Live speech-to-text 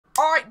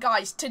Alright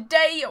guys,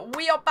 today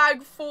we are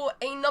back for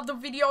another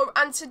video,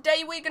 and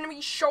today we're going to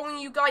be showing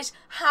you guys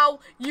how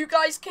you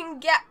guys can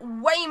get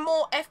way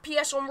more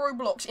FPS on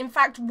Roblox. In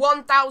fact,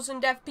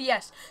 1000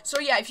 FPS. So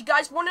yeah, if you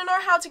guys want to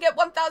know how to get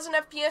 1000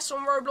 FPS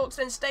on Roblox,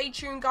 then stay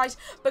tuned guys,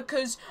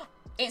 because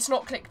it's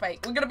not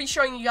clickbait. We're going to be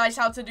showing you guys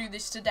how to do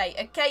this today,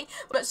 okay?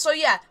 But so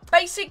yeah,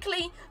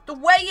 basically, the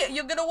way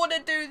you're going to want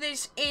to do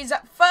this is,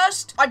 at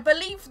first, I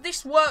believe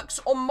this works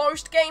on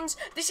most games.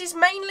 This is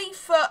mainly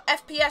for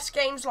FPS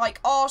games like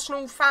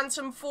Arsenal,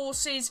 Phantom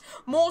Forces,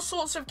 more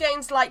sorts of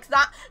games like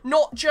that,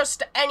 not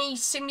just any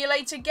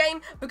simulator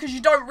game, because you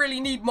don't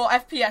really need more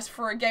FPS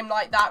for a game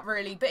like that,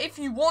 really. But if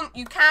you want,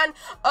 you can.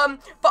 But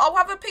I'll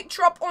have a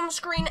picture up on the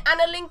screen and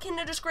a link in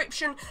the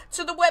description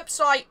to the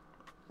website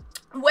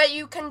where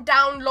you can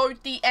download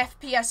the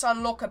FPS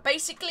unlocker.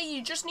 Basically,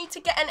 you just need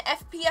to get an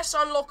FPS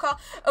unlocker,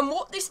 and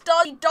what this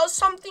does, it does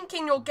something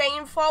in your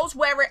game files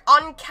where it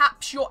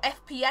uncaps your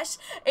FPS,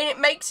 and it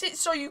makes it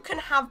so you can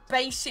have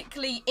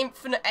basically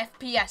infinite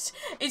FPS.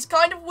 It's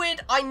kind of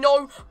weird, I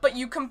know, but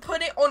you can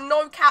put it on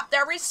no cap.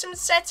 There is some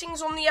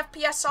settings on the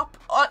FPS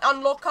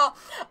unlocker,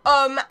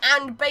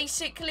 and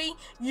basically,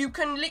 you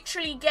can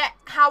literally get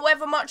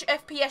however much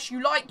FPS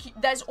you like.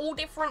 There's all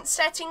different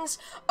settings.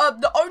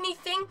 The only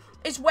thing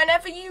is,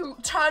 whenever you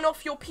turn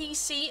off your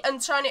PC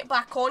and turn it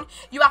back on,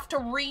 you have to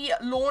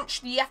relaunch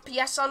the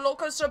FPS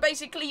unlocker. So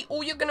basically,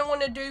 all you're going to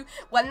want to do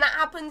when that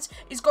happens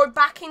is go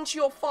back into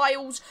your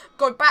files,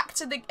 go back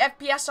to the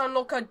FPS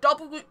unlocker,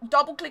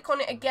 double click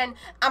on it again,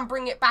 and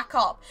bring it back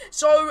up.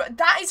 So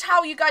that is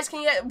how you guys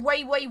can get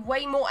way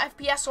more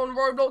FPS on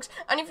Roblox.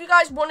 And if you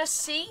guys want to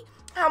see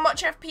how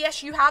much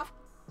FPS you have,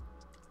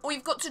 all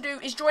you've got to do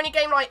is join a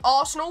game like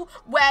Arsenal,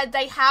 where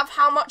they have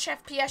how much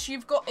FPS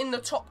you've got in the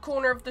top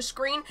corner of the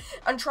screen.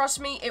 And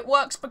trust me, it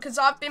works, because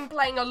I've been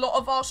playing a lot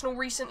of Arsenal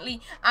recently,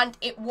 and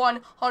it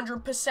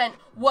 100%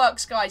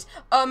 works, guys.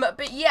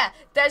 But yeah,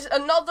 there's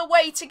another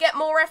way to get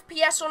more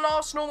FPS on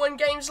Arsenal and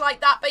games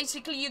like that.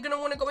 Basically, you're going to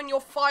want to go in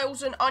your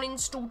files and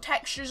uninstall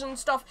textures and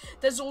stuff.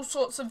 There's all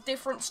sorts of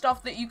different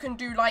stuff that you can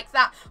do like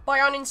that. By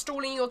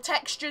uninstalling your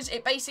textures,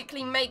 it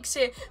basically makes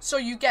it so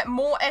you get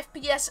more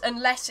FPS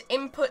and less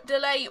input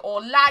delay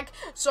or lag.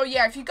 So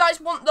yeah, if you guys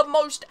want the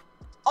most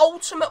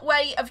ultimate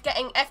way of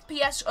getting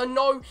FPS or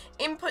no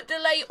input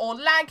delay or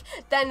lag,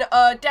 then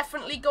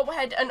definitely go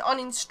ahead and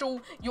uninstall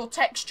your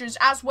textures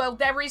as well.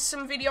 There is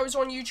some videos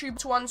on YouTube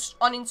to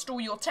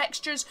uninstall your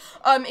textures.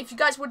 If you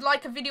guys would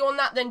like a video on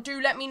that, then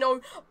do let me know.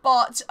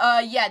 But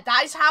yeah,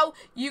 that is how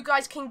you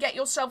guys can get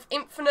yourself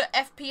infinite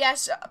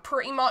FPS,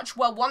 pretty much,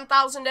 well,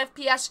 1000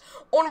 FPS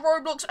on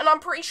Roblox. And I'm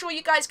pretty sure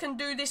you guys can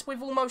do this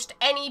with almost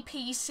any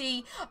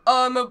PC,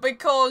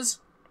 because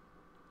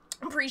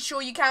I'm pretty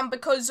sure you can,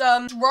 because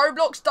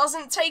Roblox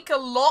doesn't take a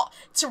lot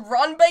to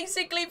run,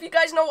 basically, if you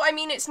guys know what I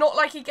mean. It's not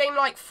like a game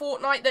like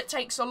Fortnite that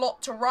takes a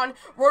lot to run.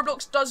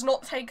 Roblox does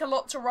not take a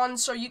lot to run,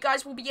 so you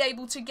guys will be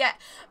able to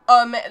get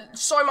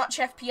so much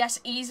FPS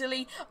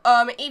easily,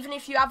 even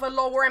if you have a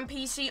lower end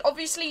PC.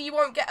 Obviously, you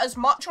won't get as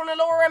much on a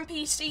lower end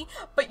PC,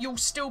 but you'll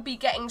still be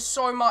getting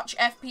so much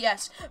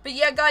FPS. But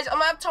yeah, guys, I'm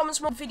gonna have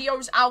tons more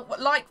videos out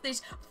like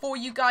this for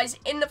you guys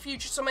in the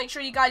future, so make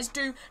sure you guys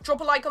do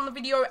drop a like on the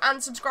video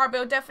and subscribe.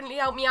 It'll definitely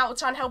help me out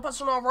and help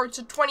us on our road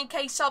to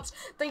 20k subs.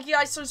 Thank you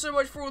guys so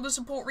much for all the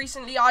support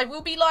recently. I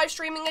will be live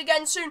streaming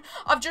again soon.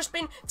 I've just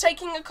been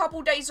taking a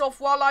couple days off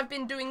while I've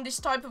been doing this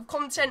type of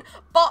content,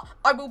 but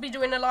I will be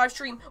doing a live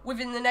stream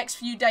within the next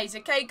few days,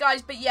 okay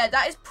guys? But yeah,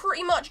 that is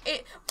pretty much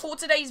it for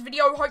today's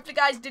video. Hopefully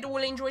guys did all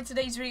enjoy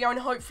today's video, and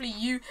hopefully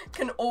you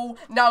can all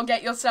now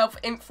get yourself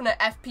infinite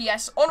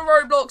FPS on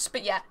Roblox.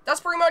 But yeah, that's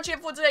pretty much it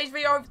for today's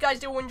video. I hope you guys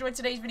did all enjoy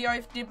today's video.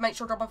 If you did, make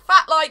sure to drop a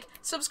fat like,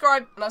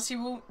 subscribe, and I'll see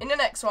you all in the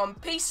next one.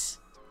 Peace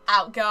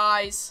out,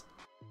 guys.